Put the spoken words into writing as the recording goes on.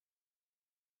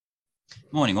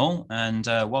Morning, all, and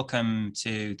welcome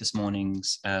to this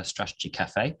morning's Strategy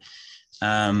Cafe.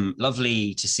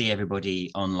 Lovely to see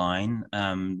everybody online.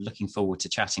 Looking forward to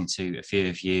chatting to a few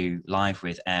of you live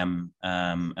with Em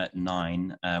at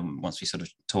 9, once we sort of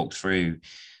talked through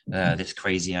this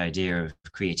crazy idea of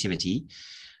creativity.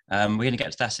 We're going to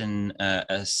get to that in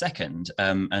a second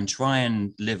and try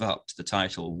and live up to the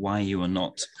title, Why You Are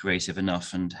Not Creative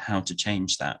Enough and How to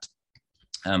Change That.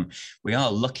 We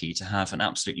are lucky to have an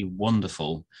absolutely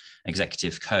wonderful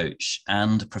executive coach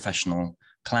and professional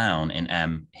clown in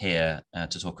Em here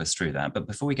to talk us through that. But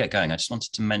before we get going, I just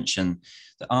wanted to mention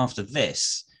that after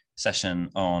this session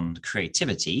on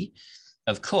creativity,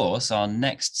 of course, our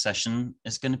next session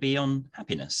is going to be on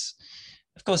happiness.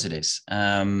 Of course it is.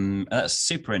 That's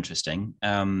super interesting.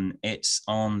 It's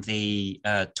on the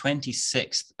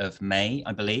 26th of May,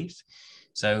 I believe.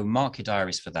 So mark your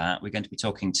diaries for that. We're going to be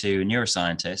talking to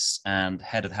neuroscientists and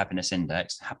head of the Happiness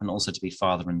Index, happen also to be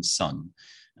father and son,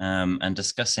 and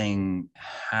discussing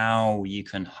how you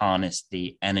can harness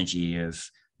the energy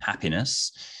of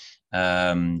happiness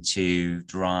to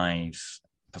drive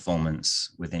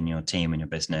performance within your team and your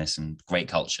business and great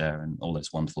culture and all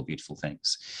those wonderful, beautiful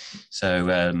things. So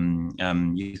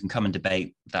you can come and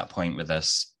debate that point with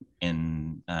us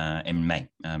in May.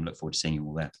 Look forward to seeing you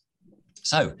all there.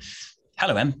 So,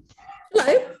 hello, Em.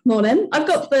 Hello, morning. I've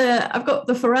got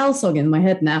the Pharrell song in my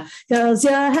head now. Because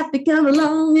you're happy, come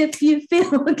along if you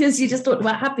feel, because you just talked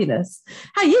about happiness.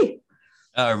 How are you?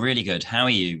 Oh, really good. How are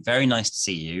you? Very nice to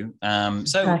see you.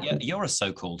 So you're a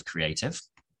so-called creative.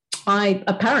 I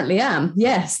apparently am.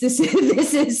 Yes, this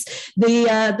is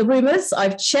the rumours.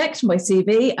 I've checked my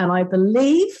CV and I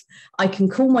believe I can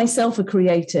call myself a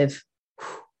creative.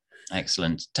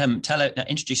 Excellent.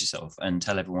 Introduce yourself and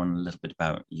tell everyone a little bit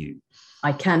about you.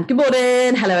 I can. Good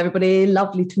morning. Hello, everybody.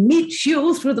 Lovely to meet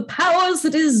you through the powers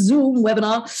that is Zoom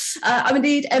webinar. I'm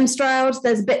indeed Em Stroud.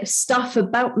 There's a bit of stuff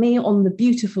about me on the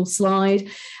beautiful slide.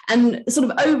 And sort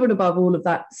of over and above all of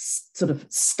that sort of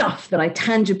stuff that I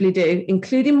tangibly do,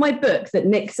 including my book that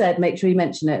Nick said, make sure you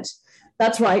mention it.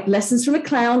 That's right. Lessons from a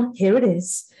Clown. Here it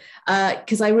is.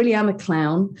 Because I really am a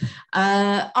clown.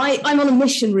 I'm on a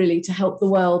mission really to help the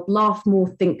world laugh more,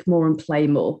 think more and play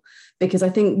more. Because I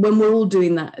think when we're all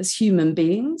doing that as human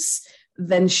beings,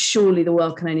 then surely the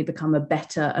world can only become a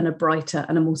better and a brighter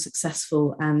and a more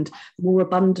successful and more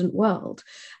abundant world.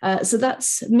 So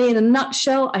that's me in a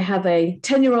nutshell. I have a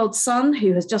 10-year-old son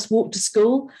who has just walked to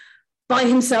school by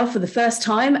himself for the first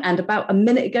time, and about a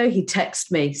minute ago he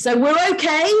texted me, so we're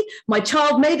okay, my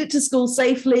child made it to school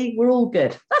safely, we're all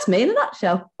good. That's me in a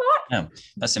nutshell. Yeah,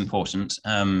 that's important.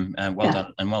 Well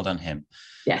done, and well done him.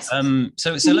 Yes.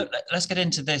 So look, let's get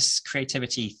into this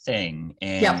creativity thing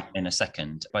in a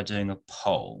second by doing a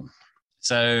poll.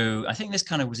 So I think this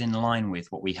kind of was in line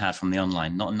with what we had from the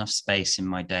online, not enough space in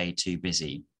my day, too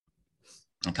busy.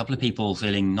 A couple of people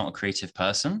feeling not a creative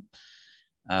person.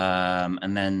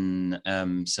 And then a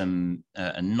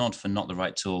nod for not the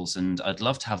right tools. And I'd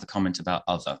love to have the comment about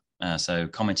other. So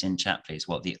comment in chat, please,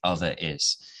 what the other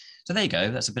is. So there you go.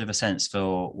 That's a bit of a sense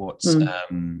for what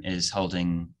is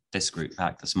holding this group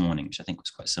back this morning, which I think was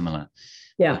quite similar.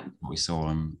 Yeah. To what we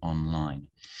saw online.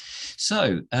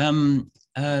 So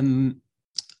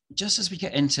just as we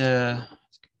get into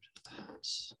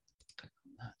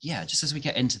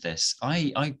this,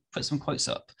 I put some quotes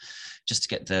up just to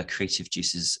get the creative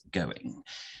juices going.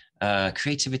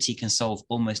 Creativity can solve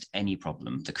almost any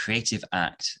problem. The creative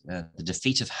act, the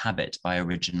defeat of habit by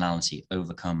originality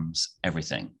overcomes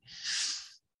everything.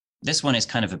 This one is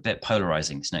kind of a bit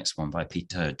polarizing, this next one by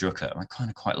Peter Drucker. I kind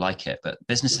of quite like it, but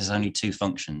business has only two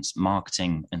functions,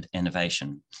 marketing and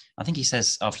innovation. I think he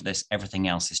says after this, everything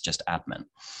else is just admin.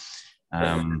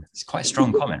 It's quite a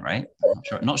strong comment, right?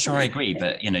 Not sure I agree,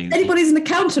 but you know. Anybody's an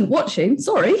accountant watching,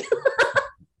 sorry.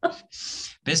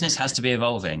 Business has to be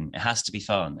evolving. It has to be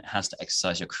fun. It has to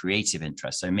exercise your creative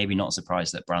interest. So maybe not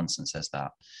surprised that Branson says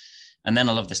that. And then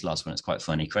I love this last one. It's quite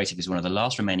funny. Creative is one of the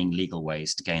last remaining legal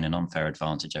ways to gain an unfair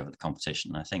advantage over the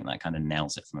competition. And I think that kind of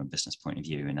nails it from a business point of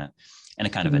view in a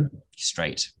kind of a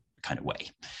straight kind of way.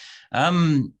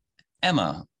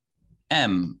 Emma,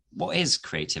 what is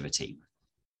creativity?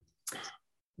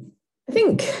 I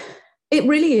think it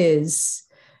really is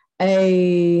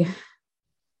a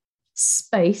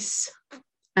space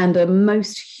and a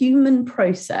most human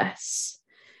process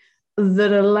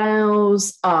that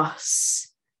allows us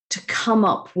to come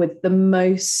up with the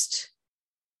most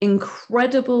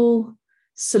incredible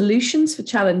solutions for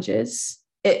challenges.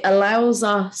 It allows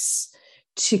us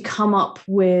to come up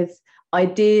with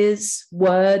ideas,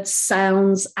 words,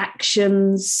 sounds,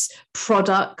 actions,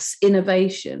 products,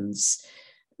 innovations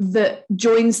that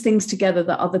joins things together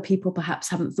that other people perhaps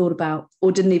haven't thought about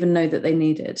or didn't even know that they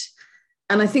needed.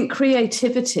 And I think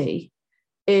creativity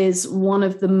is one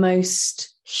of the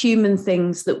most human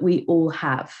things that we all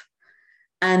have.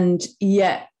 And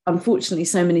yet, unfortunately,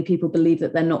 so many people believe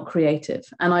that they're not creative.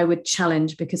 And I would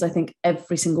challenge, because I think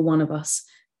every single one of us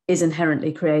is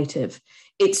inherently creative.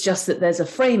 It's just that there's a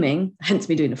framing, hence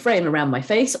me doing a frame around my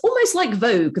face, almost like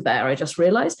Vogue there, I just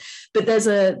realized. But there's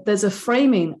a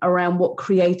framing around what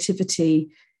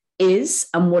creativity is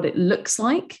and what it looks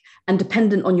like. And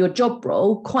dependent on your job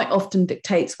role, quite often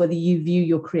dictates whether you view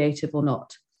you're creative or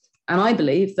not. And I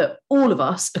believe that all of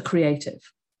us are creative.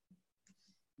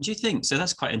 Do you think, so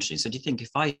that's quite interesting. So do you think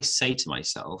if I say to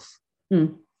myself,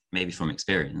 maybe from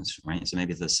experience, right? So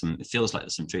maybe it feels like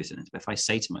there's some truth in it. But if I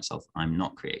say to myself, I'm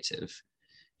not creative,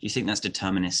 do you think that's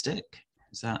deterministic?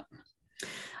 Is that?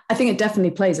 I think it definitely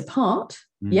plays a part.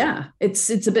 Yeah, it's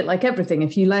a bit like everything.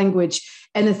 If you language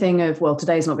anything of, well,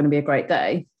 today's not going to be a great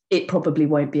day, it probably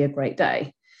won't be a great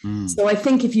day. So I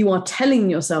think if you are telling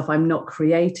yourself I'm not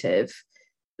creative,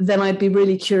 then I'd be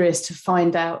really curious to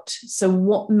find out, so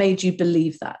what made you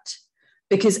believe that?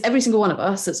 Because every single one of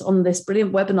us that's on this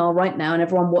brilliant webinar right now and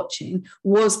everyone watching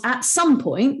was at some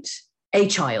point a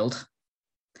child.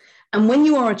 And when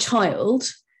you are a child,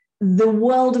 the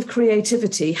world of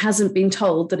creativity hasn't been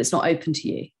told that it's not open to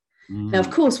you. Now,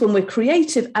 of course, when we're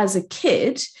creative as a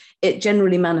kid, it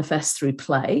generally manifests through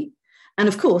play. And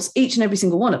of course, each and every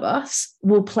single one of us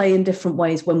will play in different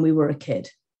ways when we were a kid.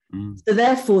 So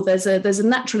therefore, there's a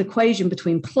natural equation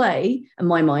between play, in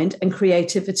my mind, and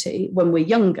creativity when we're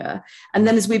younger. And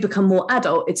then as we become more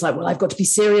adult, it's like, well, I've got to be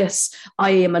serious. I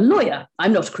am a lawyer.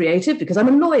 I'm not creative because I'm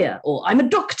a lawyer. Or I'm a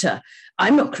doctor.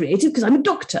 I'm not creative because I'm a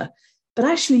doctor. But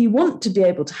actually, you want to be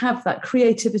able to have that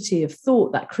creativity of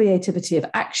thought, that creativity of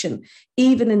action,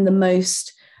 even in the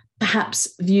most,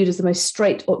 perhaps viewed as the most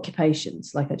straight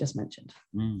occupations, like I just mentioned.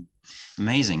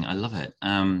 Amazing. I love it.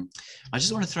 I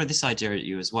just want to throw this idea at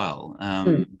you as well.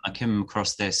 I came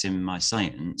across this in my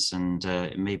science, and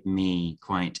it made me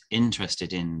quite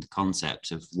interested in the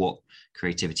concept of what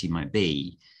creativity might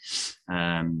be.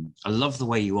 I love the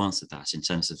way you answered that in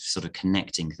terms of sort of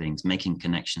connecting things, making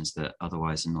connections that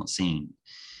otherwise are not seen.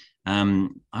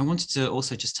 I wanted to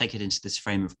also just take it into this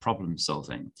frame of problem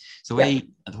solving. So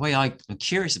the way I'm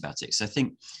curious about it, so I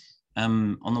think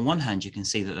on the one hand, you can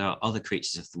see that there are other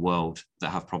creatures of the world that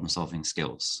have problem solving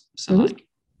skills. So like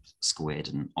squid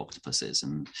and octopuses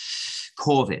and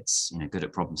corvids, good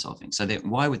at problem solving. So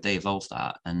why would they evolve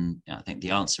that? And I think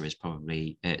the answer is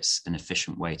probably it's an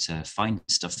efficient way to find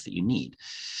stuff that you need.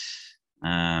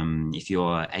 If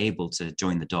you're able to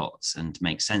join the dots and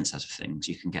make sense out of things,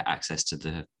 you can get access to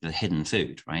the hidden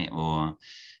food, right? Or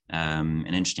an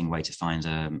interesting way to find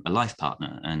a life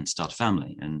partner and start a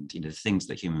family, and the things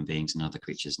that human beings and other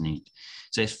creatures need.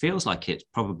 So it feels like it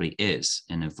probably is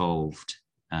an evolved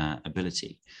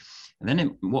ability. And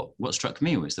then what struck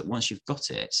me was that once you've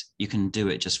got it, you can do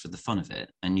it just for the fun of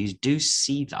it. And you do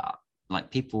see that,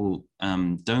 like, people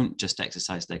don't just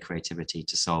exercise their creativity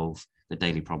to solve the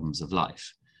daily problems of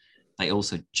life. They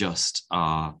also just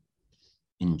are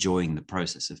enjoying the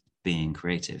process of being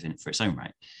creative for its own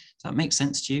right. Does that make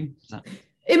sense to you?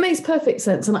 It makes perfect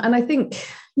sense. And I think,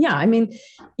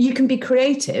 you can be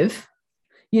creative,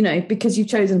 because you've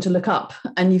chosen to look up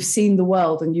and you've seen the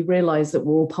world and you realize that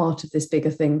we're all part of this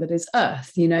bigger thing that is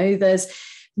Earth.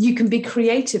 You can be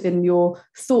creative in your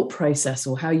thought process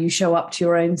or how you show up to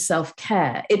your own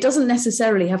self-care. It doesn't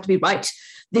necessarily have to be, right,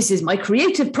 this is my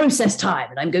creative process time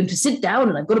and I'm going to sit down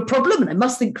and I've got a problem and I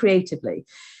must think creatively.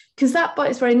 Because that by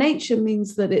its very nature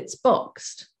means that it's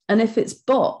boxed. And if it's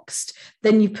boxed,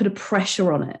 then you put a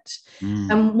pressure on it.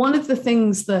 And one of the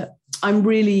things that I'm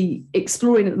really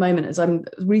exploring at the moment as I'm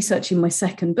researching my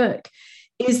second book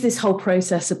is this whole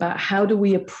process about how do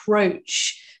we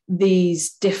approach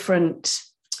these different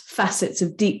facets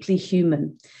of deeply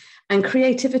human. And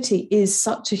creativity is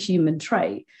such a human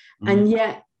trait. And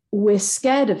yet we're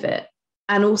scared of it.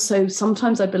 And also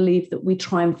sometimes I believe that we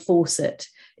try and force it,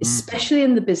 especially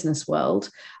in the business world.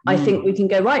 I think we can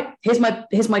go, right, here's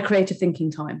my creative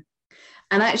thinking time.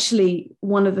 And actually,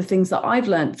 one of the things that I've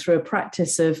learned through a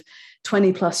practice of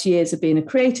 20 plus years of being a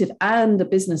creative and a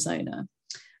business owner,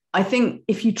 I think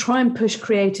if you try and push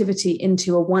creativity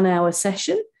into a 1 hour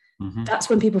session, that's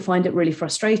when people find it really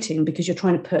frustrating because you're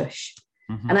trying to push.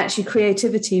 And actually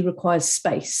creativity requires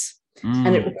space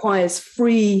and it requires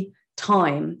free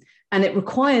time. And it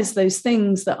requires those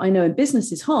things that I know in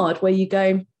business is hard, where you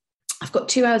go, I've got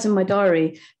 2 hours in my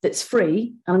diary that's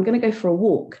free and I'm going to go for a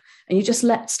walk. And you just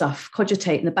let stuff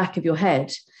cogitate in the back of your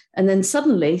head. And then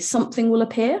suddenly something will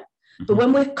appear. But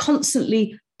when we're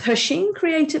constantly pushing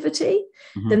creativity,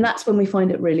 then that's when we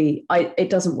find it really, it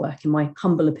doesn't work, in my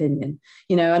humble opinion.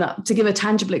 And to give a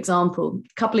tangible example,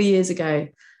 a couple of years ago,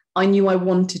 I knew I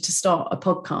wanted to start a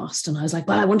podcast, and I was like,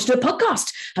 well, I want to do a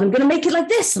podcast and I'm going to make it like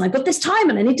this, and I've got this time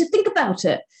and I need to think about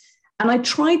it. And I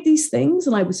tried these things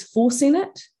and I was forcing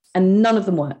it, and none of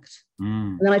them worked.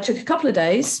 And then I took a couple of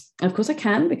days, and of course I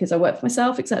can because I work for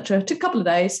myself, etc. Took a couple of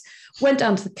days, went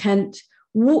down to the Kent,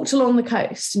 walked along the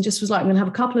coast, and just was like, I'm going to have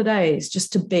a couple of days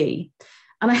just to be.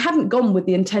 And I hadn't gone with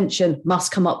the intention,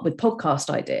 must come up with podcast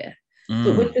idea.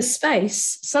 But with the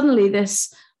space, suddenly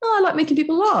this, I like making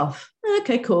people laugh.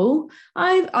 Okay, cool.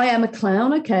 I am a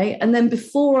clown. Okay. And then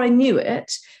before I knew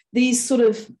it, these sort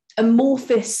of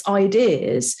amorphous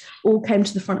ideas all came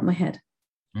to the front of my head.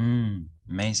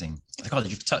 Amazing. God,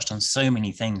 you've touched on so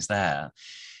many things there.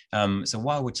 So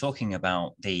while we're talking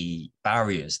about the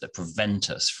barriers that prevent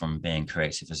us from being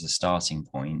creative as a starting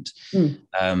point,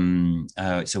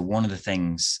 so one of the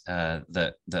things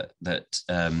that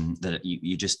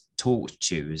you just talked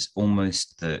to is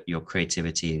almost that your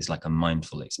creativity is like a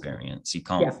mindful experience. You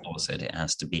can't force it; it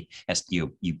has to be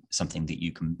something that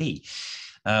you can be.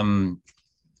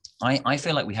 I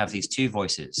feel like we have these two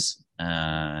voices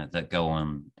that go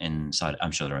on inside.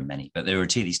 I'm sure there are many, but there are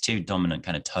these two dominant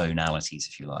kind of tonalities,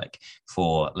 if you like,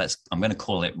 I'm going to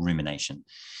call it rumination.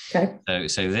 Okay.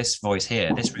 So this voice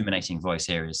here, this ruminating voice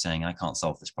here is saying, I can't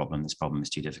solve this problem. This problem is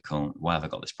too difficult. Why have I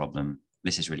got this problem?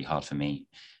 This is really hard for me.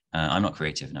 I'm not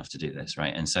creative enough to do this,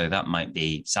 right? And so that might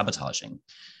be sabotaging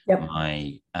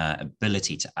my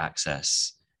ability to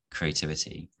access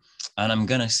creativity. And I'm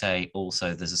going to say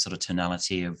also there's a sort of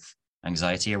tonality of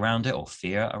anxiety around it or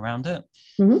fear around it.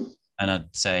 And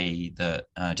I'd say that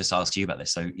just ask you about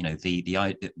this. So,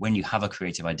 when you have a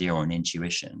creative idea or an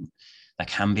intuition, there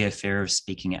can be a fear of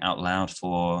speaking it out loud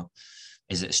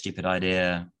is it a stupid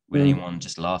idea? Will anyone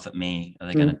just laugh at me? Are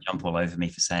they going to jump all over me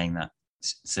for saying that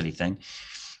silly thing?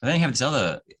 But then you have this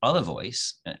other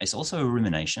voice. It's also a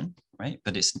rumination, right?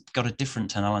 But it's got a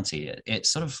different tonality.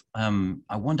 It's sort of,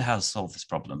 I wonder how to solve this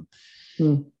problem.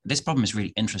 This problem is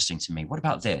really interesting to me. What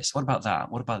about this? What about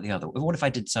that? What about the other? What if I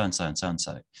did so and so and so and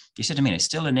so? You see what I mean? It's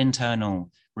still an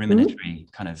internal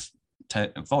ruminatory kind of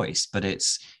voice, but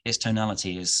its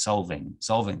tonality is solving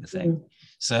the thing,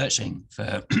 searching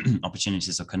for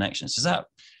opportunities or connections. Does that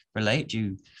relate?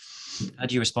 How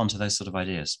do you respond to those sort of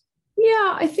ideas?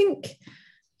 Yeah, I think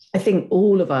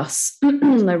all of us, I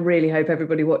really hope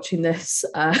everybody watching this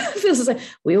feels like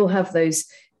we all have those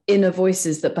inner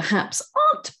voices that perhaps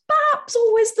aren't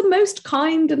always the most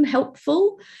kind and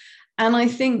helpful. And I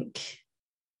think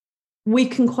we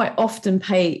can quite often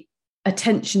pay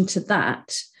attention to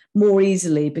that more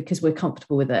easily because we're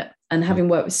comfortable with it. And having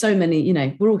worked with so many,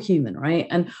 we're all human, right?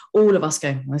 And all of us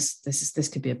go, this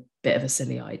could be a bit of a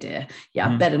silly idea. Yeah,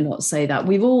 I better not say that.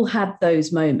 We've all had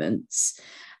those moments.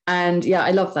 And yeah,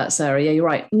 I love that, Sarah. Yeah, you're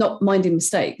right. Not minding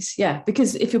mistakes. Yeah,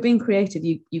 because if you're being creative,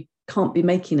 you can't be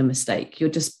making a mistake. You're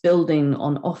just building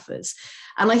on offers.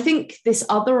 And I think this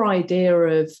other idea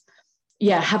of,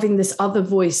 having this other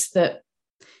voice that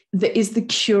is the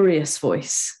curious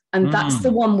voice. And that's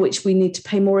the one which we need to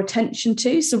pay more attention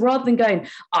to. So rather than going,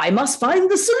 I must find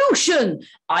the solution,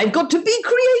 I've got to be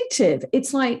creative.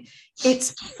 It's like,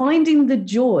 it's finding the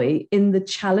joy in the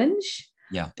challenge.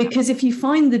 Yeah. Because if you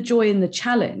find the joy in the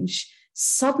challenge,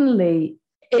 suddenly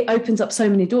it opens up so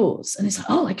many doors. And it's like,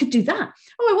 I could do that.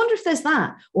 I wonder if there's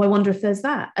that. Or I wonder if there's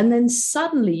that. And then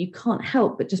suddenly you can't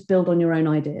help but just build on your own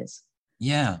ideas.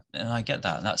 Yeah, and I get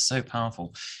that. That's so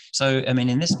powerful. So, I mean,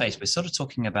 in this space, we're sort of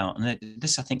talking about, and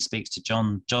this, I think, speaks to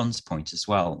John's point as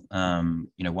well,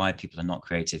 why people are not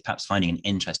creative, perhaps finding an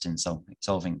interest in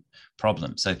solving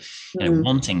problems. So,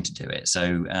 wanting to do it.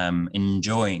 So,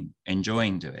 enjoying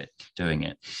doing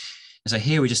it. And so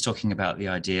here we're just talking about the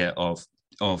idea of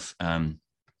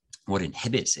what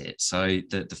inhibits it. So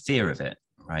the fear of it.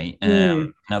 Right.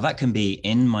 Now that can be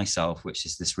in myself, which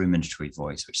is this ruminatory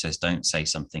voice, which says, don't say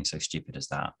something so stupid as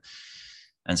that.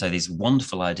 And so these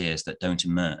wonderful ideas that don't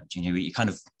emerge,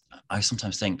 I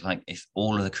sometimes think, like, if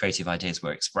all of the creative ideas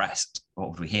were expressed,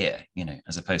 what would we hear,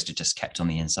 as opposed to just kept on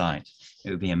the inside? It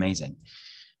would be amazing.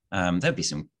 There'd be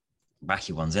some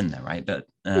wacky ones in there, right? But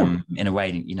in a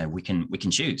way, we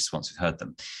can choose once we've heard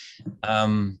them.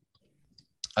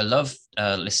 I love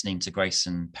listening to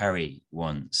Grayson Perry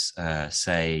once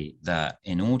say that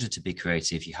in order to be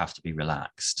creative, you have to be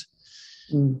relaxed.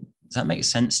 Does that make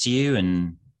sense to you?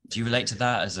 And do you relate to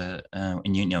that as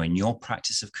in your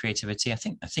practice of creativity? I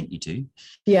think you do.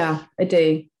 Yeah, I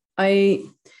do.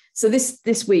 So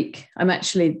this week, I'm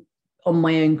actually on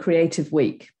my own creative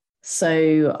week.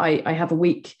 So I have a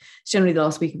week, it's generally the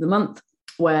last week of the month.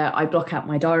 where I block out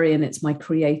my diary and it's my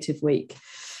creative week.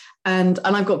 And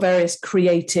I've got various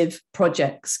creative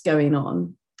projects going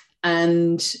on.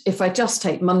 And if I just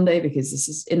take Monday, because this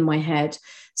is in my head,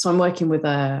 so I'm working with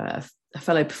a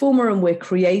fellow performer, and we're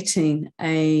creating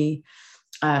a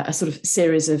sort of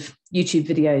series of YouTube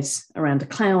videos around a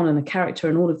clown and a character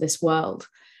and all of this world.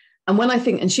 And when I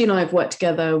think, and she and I have worked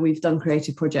together, we've done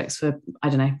creative projects for,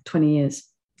 20 years.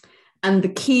 And the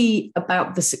key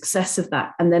about the success of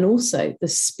that, and then also the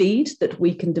speed that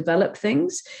we can develop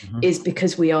things, is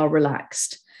because we are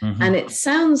relaxed. And it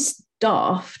sounds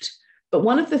daft, but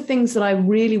one of the things that I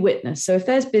really witness, so if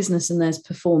there's business and there's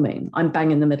performing, I'm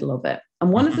bang in the middle of it.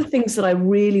 And one of the things that I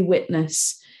really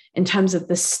witness in terms of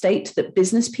the state that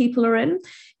business people are in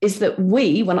is that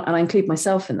and I include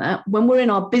myself in that, when we're in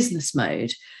our business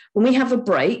mode, when we have a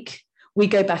break, we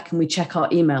go back and we check our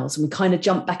emails and we kind of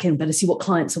jump back in, better see what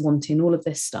clients are wanting, all of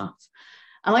this stuff.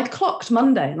 And I clocked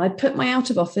Monday and I put my out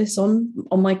of office on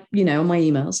my, on my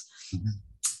emails.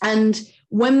 And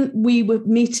when we were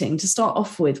meeting to start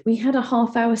off with, we had a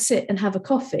half-hour sit and have a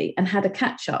coffee and had a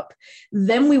catch up.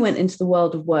 Then we went into the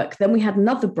world of work. Then we had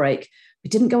another break. We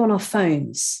didn't go on our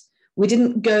phones. We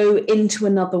didn't go into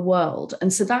another world.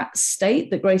 And so that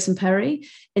state that Grace and Perry,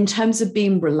 in terms of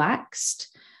being relaxed,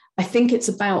 I think it's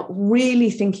about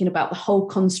really thinking about the whole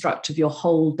construct of your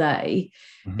whole day.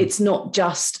 It's not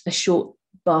just a short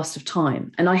burst of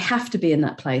time. And I have to be in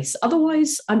that place.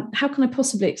 Otherwise, how can I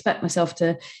possibly expect myself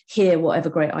to hear whatever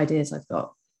great ideas I've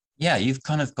got? Yeah, you've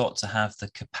kind of got to have the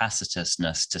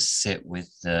capacitousness to sit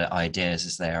with the ideas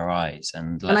as they arise.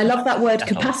 And I love that word,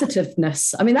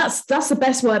 capacitiveness. I mean, that's the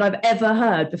best word I've ever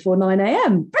heard before 9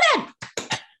 a.m. Brilliant.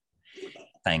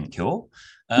 Thank you.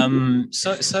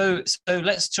 So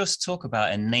let's just talk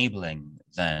about enabling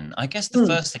then. I guess the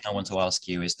first thing I want to ask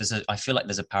you is I feel like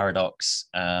there's a paradox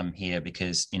here,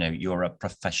 because you're a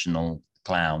professional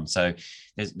clown. So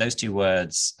those two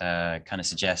words kind of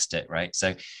suggest it, right?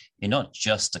 So you're not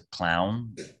just a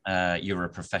clown, you're a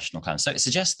professional clown. So it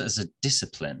suggests that there's a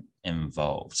discipline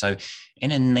involved. So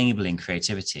in enabling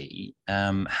creativity,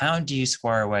 how do you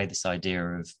square away this idea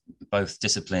of both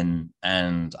discipline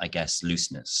and, I guess,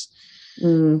 looseness?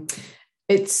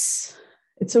 It's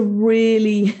a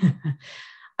really,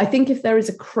 I think if there is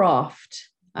a craft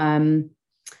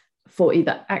for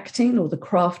either acting or the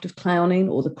craft of clowning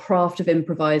or the craft of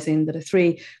improvising, that are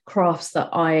three crafts that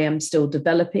I am still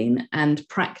developing and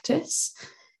practice,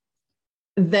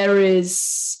 there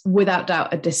is without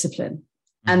doubt a discipline.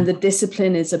 And the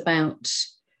discipline is about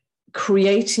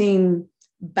creating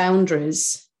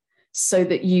boundaries so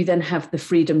that you then have the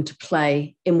freedom to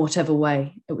play in whatever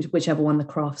way, whichever one the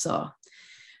crafts are.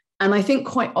 And I think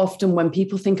quite often when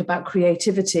people think about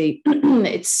creativity,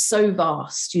 it's so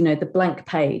vast, the blank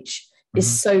page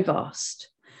is so vast.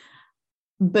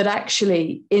 But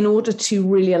actually, in order to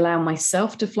really allow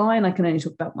myself to fly, and I can only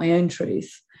talk about my own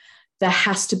truth, there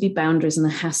has to be boundaries and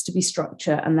there has to be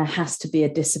structure and there has to be a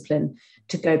discipline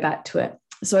to go back to it.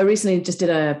 So I recently just did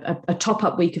a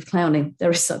top-up week of clowning. There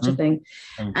is such a thing.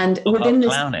 And within this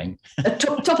clowning.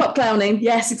 Top-up clowning,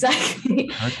 yes,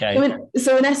 exactly. Okay.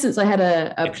 So in essence, I had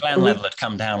a clown level had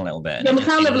come down a little bit. Yeah, the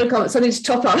clown level had come, so I need to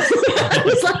top up.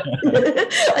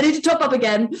 I need to top up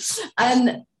again.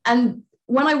 And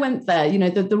when I went there,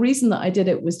 the reason that I did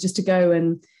it was just to go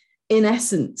and, in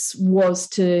essence, was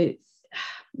to,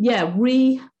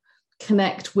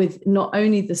 reconnect with not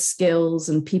only the skills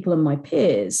and people and my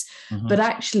peers, but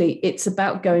actually it's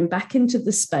about going back into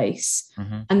the space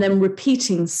and then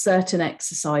repeating certain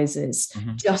exercises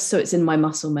just so it's in my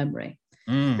muscle memory.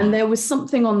 And there was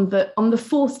something on the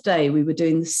fourth day, we were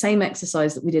doing the same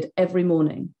exercise that we did every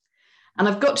morning. And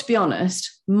I've got to be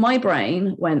honest, my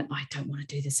brain went, I don't want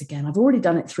to do this again. I've already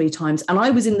done it 3 times. And I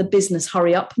was in the business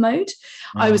hurry up mode.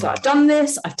 I was like, I've done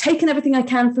this. I've taken everything I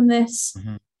can from this.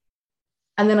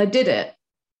 And then I did it.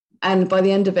 And by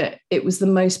the end of it, it was the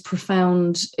most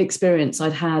profound experience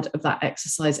I'd had of that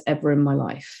exercise ever in my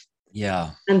life.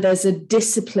 Yeah. And there's a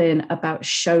discipline about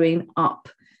showing up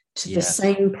to the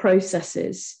same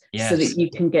processes so that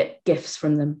you can get gifts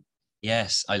from them.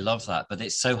 Yes, I love that. But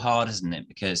it's so hard, isn't it?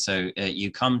 Because you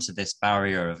come to this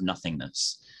barrier of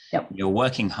nothingness. Yep. You're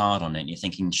working hard on it. And you're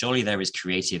thinking, surely there is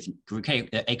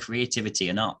a creativity,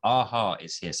 and our heart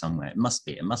is here somewhere. It must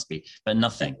be, but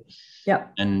nothing. Yeah.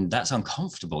 And that's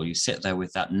uncomfortable. You sit there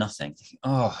with that nothing, thinking,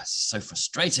 oh, it's so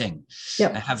frustrating.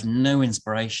 Yep. I have no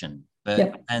inspiration.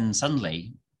 But and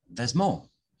suddenly there's more.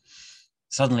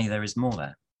 Suddenly there is more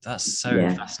there. That's so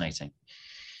fascinating.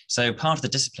 So part of the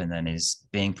discipline then is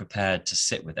being prepared to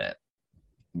sit with it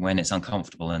when it's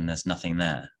uncomfortable and there's nothing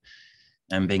there,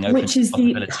 and being open which is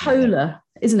the polar,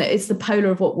 isn't it? It's the polar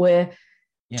of what we're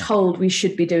told we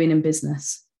should be doing in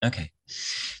business. Okay.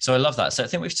 So I love that. So I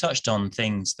think we've touched on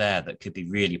things there that could be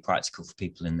really practical for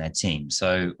people in their team.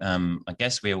 So I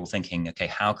guess we're all thinking, okay,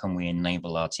 how can we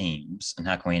enable our teams and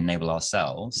how can we enable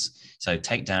ourselves? So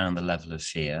take down the level of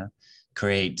fear,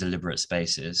 create deliberate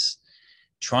spaces,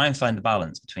 try and find the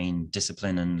balance between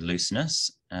discipline and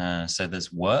looseness. So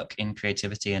there's work in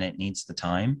creativity and it needs the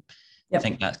time. Yep. I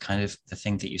think that's kind of the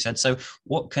thing that you said. So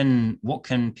what can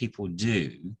people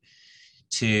do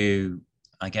to,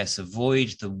 I guess,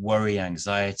 avoid the worry,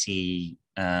 anxiety,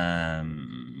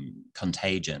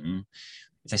 contagion?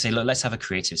 If they say, look, let's have a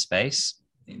creative space,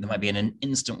 there might be an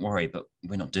instant worry, but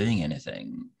we're not doing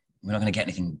anything. We're not going to get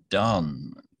anything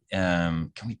done.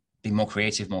 Can we be more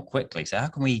creative more quickly? So how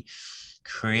can we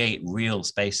create real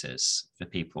spaces for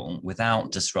people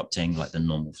without disrupting like the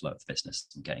normal flow of business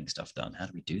and getting stuff done? How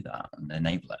do we do that and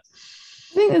enable it?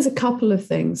 I think there's a couple of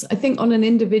things. I think on an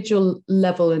individual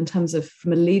level, in terms of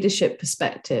from a leadership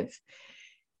perspective,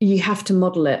 you have to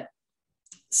model it.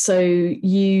 So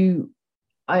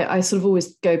I sort of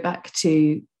always go back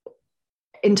to,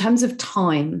 in terms of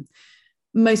time,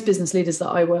 most business leaders that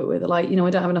I work with are like, I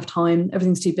don't have enough time,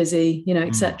 everything's too busy,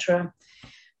 etc.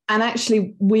 And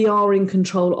actually, we are in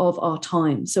control of our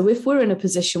time. So if we're in a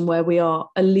position where we are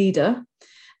a leader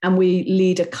and we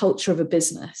lead a culture of a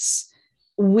business,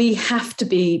 we have to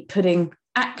be putting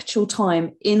actual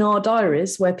time in our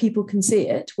diaries where people can see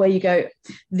it, where you go,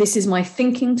 this is my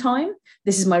thinking time,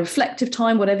 this is my reflective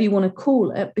time, whatever you want to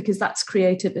call it, because that's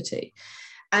creativity.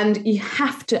 And you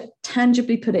have to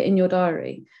tangibly put it in your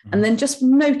diary. And then just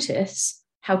notice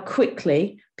how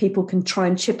quickly people can try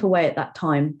and chip away at that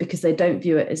time because they don't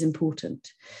view it as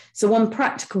important. So one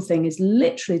practical thing is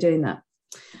literally doing that.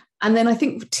 And then I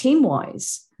think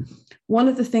team-wise, one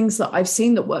of the things that I've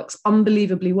seen that works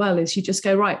unbelievably well is you just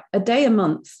go, right, a day a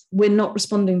month, we're not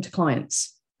responding to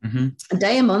clients. A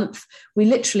day a month, we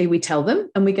tell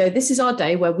them and we go, this is our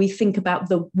day where we think about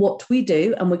what we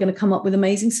do and we're going to come up with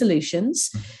amazing solutions.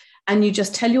 And you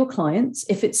just tell your clients,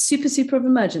 if it's super, super of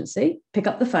emergency, pick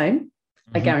up the phone.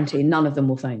 I guarantee none of them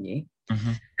will phone you.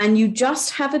 And you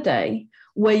just have a day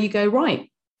where you go, right,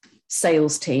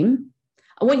 sales team,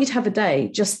 I want you to have a day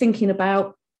just thinking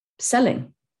about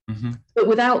selling. But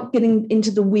without getting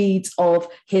into the weeds of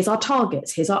here's our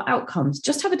targets, here's our outcomes.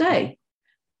 Just have a day.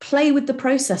 Play with the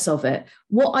process of it.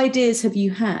 What ideas have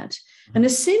you had? And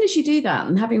as soon as you do that,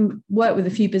 and having worked with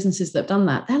a few businesses that have done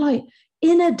that, they're like,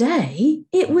 in a day,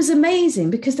 it was amazing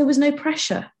because there was no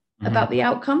pressure about the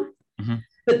outcome.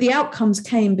 But the outcomes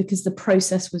came because the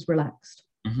process was relaxed.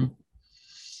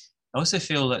 I also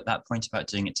feel that point about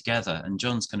doing it together, and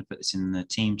John's going to put this in the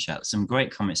team chat, some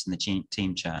great comments in the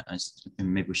team chat.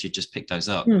 Maybe we should just pick those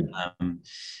up.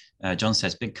 John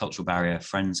says, big cultural barrier,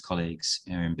 friends, colleagues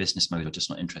who are in business mode are just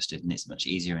not interested, and it's much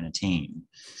easier in a team,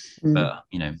 but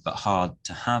hard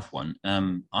to have one.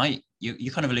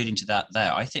 You kind of alluding to that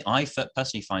there. I think I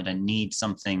personally find I need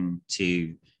something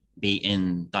to be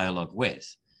in dialogue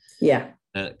with. Yeah.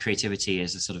 Creativity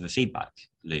is a sort of a feedback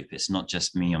loop. It's not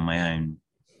just me on my own.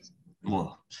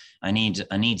 Well, I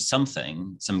need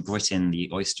something, some grit in the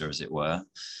oyster, as it were,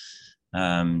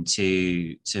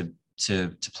 to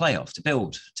play off, to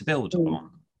build on.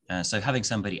 So having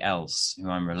somebody else who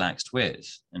I'm relaxed with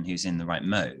and who's in the right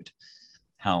mode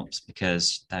helps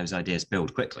because those ideas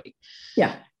build quickly.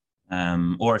 Yeah.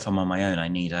 Or if I'm on my own, I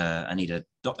need a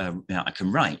I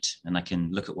can write and I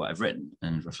can look at what I've written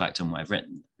and reflect on what I've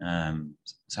written.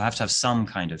 So I have to have some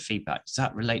kind of feedback. Does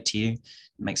that relate to you?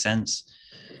 Make sense?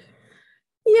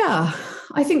 Yeah,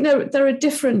 I think there are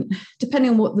different, depending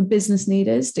on what the business need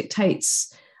is,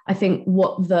 dictates, I think,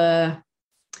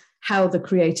 how the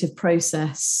creative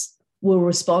process will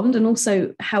respond, and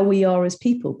also how we are as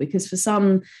people. Because for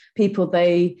some people,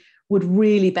 they would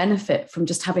really benefit from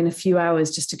just having a few hours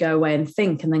just to go away and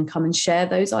think and then come and share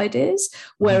those ideas.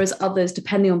 Whereas others,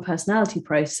 depending on personality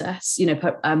process,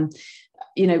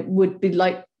 would be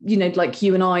like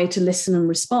you and I, to listen and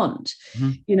respond.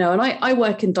 And I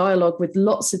work in dialogue with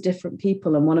lots of different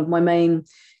people. And one of my main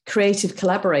creative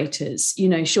collaborators,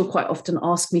 she'll quite often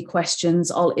ask me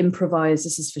questions. I'll improvise.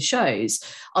 This is for shows.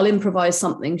 I'll improvise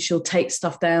something. She'll take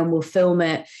stuff down. We'll film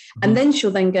it. And then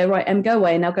she'll then go, right, go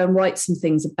away. Now go and write some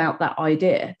things about that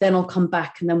idea. Then I'll come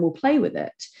back and then we'll play with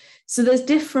it. So there's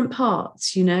different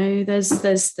parts, there's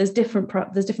different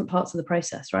parts of the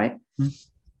process, right?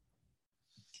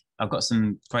 I've got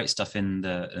some great stuff in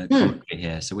the commentary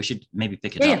here, so we should maybe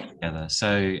pick it up together.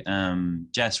 So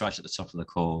Jess, right at the top of the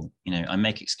call, I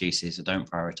make excuses. I don't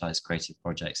prioritize creative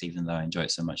projects, even though I enjoy it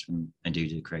so much when I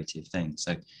do creative things.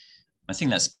 So I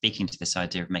think that's speaking to this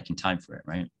idea of making time for it,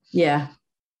 right? Yeah.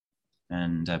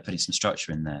 And putting some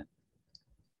structure in there.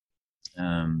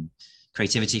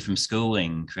 Creativity from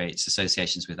schooling creates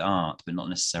associations with art, but not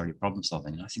necessarily problem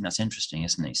solving. And I think that's interesting,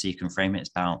 isn't it? So you can frame it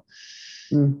about,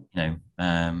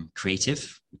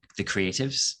 creative, the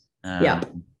creatives.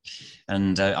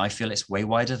 And I feel it's way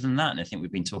wider than that. And I think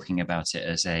we've been talking about it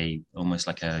as almost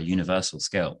like a universal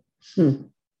skill.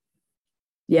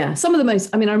 Yeah, some of the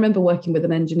most, I remember working with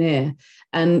an engineer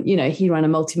and, he ran a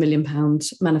multi-million-pound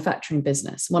manufacturing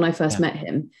business. When I first met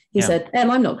him, he said,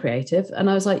 I'm not creative. And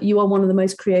I was like, you are one of the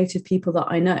most creative people that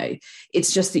I know.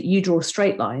 It's just that you draw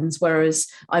straight lines, whereas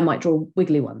I might draw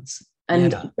wiggly ones.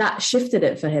 And that shifted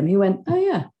it for him. He went, oh,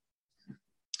 yeah.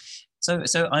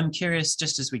 So I'm curious,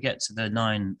 just as we get to the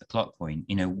 9 o'clock point,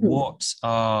 what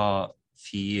are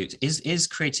for you, is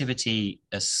creativity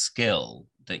a skill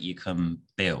that you can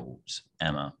build,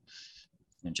 Emma?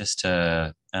 And just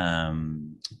to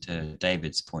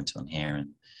David's point on here, and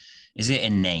is it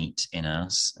innate in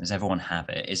us? Does everyone have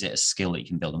it? Is it a skill that you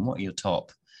can build? And what are your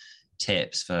top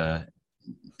tips for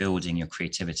building your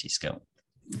creativity skill?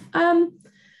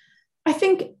 I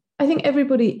think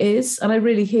everybody is, and I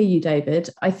really hear you, David.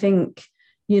 I think,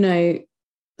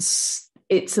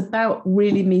 it's about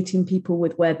really meeting people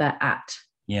with where they're at.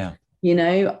 Yeah.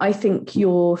 I think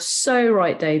you're so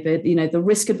right, David. The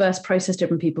risk-averse,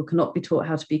 process-driven people cannot be taught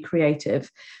how to be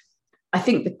creative. I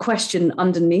think the question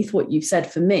underneath what you've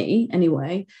said, for me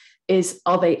anyway, is,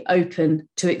 are they open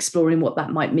to exploring what that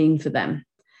might mean for them?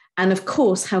 And of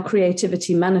course, how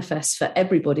creativity manifests for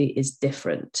everybody is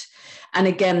different. And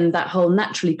again, that whole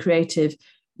naturally creative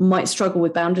might struggle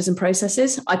with boundaries and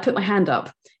processes. I put my hand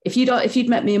up. If you'd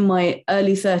met me in my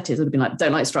early 30s, I'd have been like,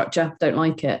 don't like structure, don't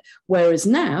like it. Whereas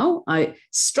now,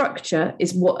 structure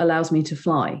is what allows me to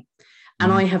fly.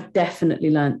 And I have definitely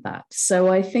learned that. So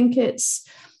I think it's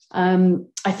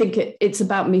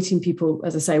about meeting people,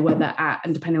 as I say, where they're at,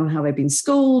 and depending on how they've been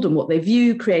schooled and what they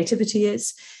view creativity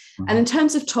is. And in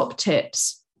terms of top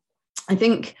tips, I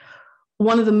think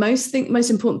one of the most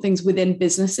important things within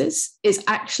businesses is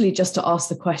actually just to ask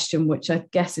the question, which I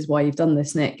guess is why you've done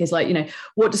this, Nick, is like,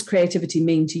 what does creativity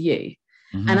mean to you?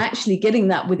 And actually getting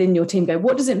that within your team, go,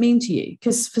 what does it mean to you?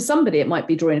 Because for somebody, it might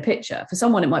be drawing a picture. For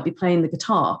someone, it might be playing the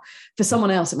guitar. For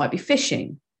someone else, it might be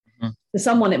fishing. For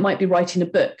someone, it might be writing a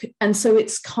book. And so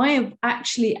it's kind of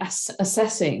actually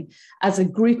assessing as a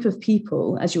group of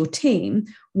people, as your team,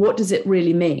 what does it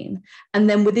really mean? And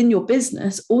then within your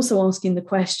business, also asking the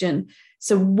question,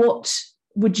 so what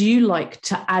would you like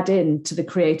to add in to the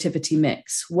creativity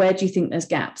mix? Where do you think there's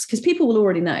gaps? Because people will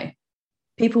already know.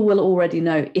 People will already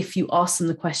know if you ask them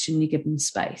the question, you give them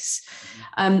space.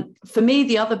 For me,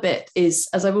 the other bit is,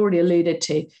 as I've already alluded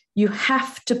to, you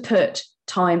have to put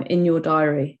time in your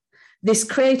diary. This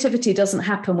creativity doesn't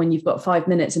happen when you've got 5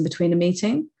 minutes in between a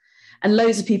meeting. And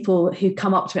loads of people who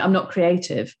come up to me, I'm not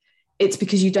creative. It's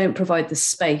because you don't provide the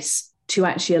space to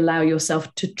actually allow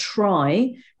yourself to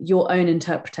try your own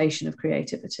interpretation of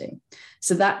creativity.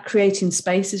 So that creating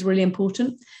space is really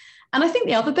important. And I think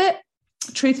the other bit,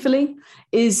 truthfully,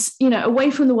 is,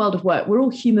 away from the world of work, we're all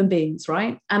human beings,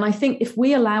 right? And I think if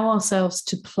we allow ourselves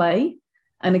to play,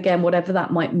 and again, whatever that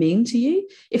might mean to you,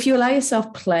 if you allow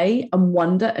yourself play and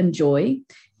wonder and joy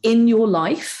in your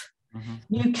life,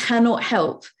 you cannot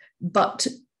help but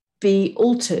be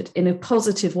altered in a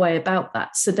positive way about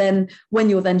that. So then when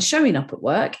you're then showing up at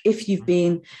work, if you've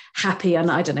been happy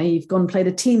and I don't know, you've gone and played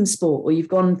a team sport or you've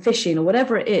gone fishing or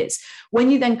whatever it is,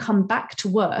 when you then come back to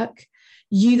work,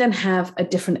 you then have a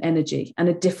different energy and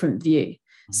a different view.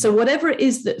 So whatever it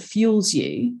is that fuels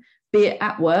you, be it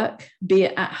at work, be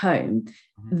it at home,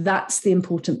 that's the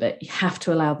important bit. You have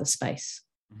to allow the space.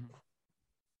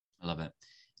 I love it.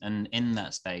 And in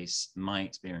that space, my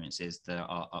experience is there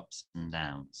are ups and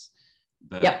downs,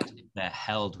 but they're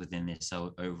held within this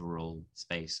overall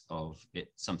space of it.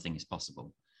 Something is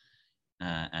possible,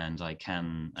 and I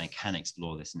can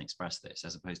explore this and express this,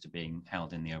 as opposed to being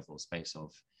held in the overall space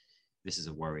of this is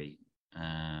a worry.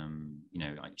 I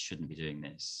shouldn't be doing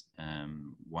this.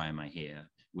 Why am I here?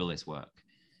 Will this work?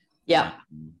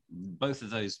 Both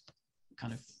of those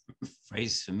kind of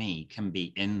phrases for me can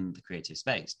be in the creative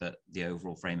space, but the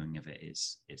overall framing of it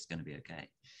is it's going to be okay.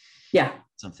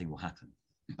 Something will happen,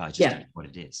 but I just don't know what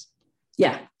it is.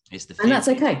 It's the fear, and that's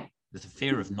okay. The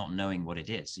fear of not knowing what it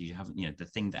is. You haven't, the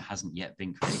thing that hasn't yet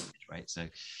been created, right? So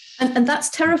and that's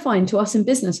terrifying to us in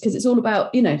business, because it's all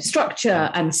about structure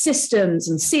and systems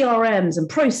and CRMs and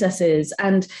processes,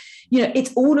 and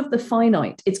it's all of the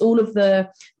finite, it's all of the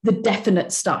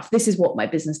definite stuff. This is what my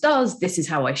business does, this is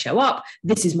how I show up,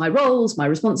 this is my roles, my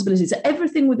responsibilities.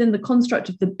 Everything within the construct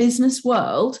of the business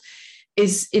world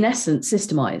is in essence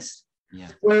systemized.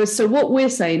 Whereas, so what we're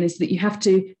saying is that you have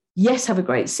to yes, have a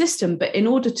great system, but in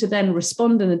order to then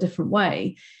respond in a different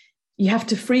way, you have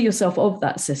to free yourself of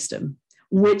that system,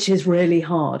 which is really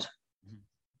hard.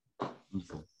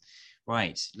 Wonderful.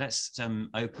 Right, let's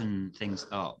open things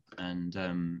up, and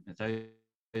those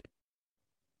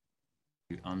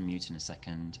unmute in a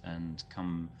second and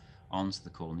come onto the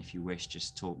call, and if you wish,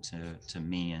 just talk to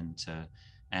me and to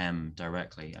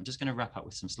directly. I'm just going to wrap up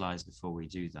with some slides before we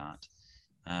do that.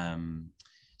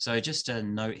 So just a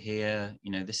note here,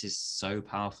 you know, this is so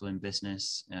powerful in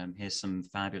business. Here's some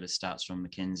fabulous stats from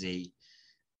McKinsey.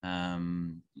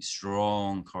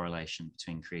 Strong correlation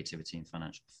between creativity and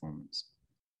financial performance.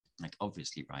 Like,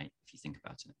 obviously right, if you think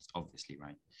about it, it's obviously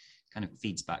right. Kind of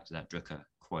feeds back to that Drucker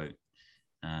quote,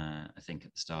 I think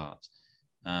at the start.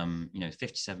 You know,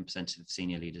 57% of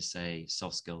senior leaders say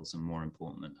soft skills are more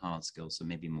important than hard skills, so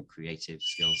maybe more creative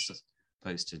skills as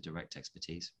opposed to direct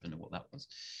expertise. I don't know what that was.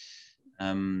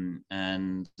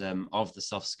 Of the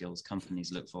soft skills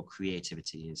companies look for,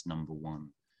 creativity is number one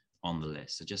on the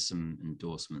list. So just some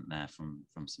endorsement there from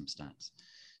some stats.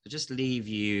 So just leave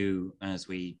you as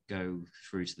we go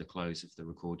through to the close of the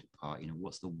recorded part, you know,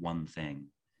 what's the one thing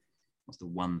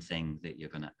that you're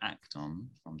going to act on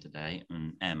from today?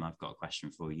 And I've got a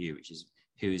question for you, which is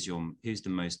who's the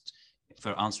most,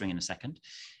 for answering in a second,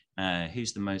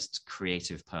 who's the most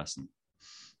creative person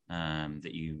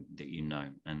that you know,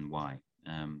 and why?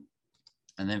 And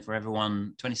then for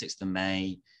everyone, 26th of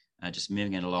May, just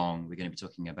moving it along, we're going to be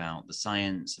talking about the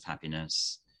science of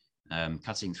happiness,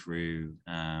 cutting through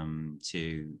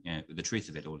to the truth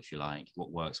of it all, if you like,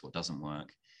 what works, what doesn't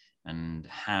work, and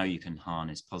how you can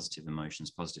harness positive emotions,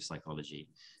 positive psychology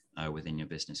within your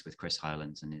business, with Chris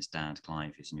Hyland and his dad,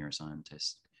 Clive, who's a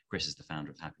neuroscientist. Chris is the founder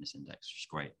of Happiness Index, which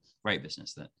is great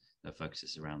business that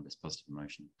focuses around this positive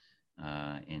emotion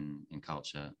in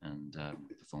culture and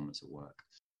performance at work.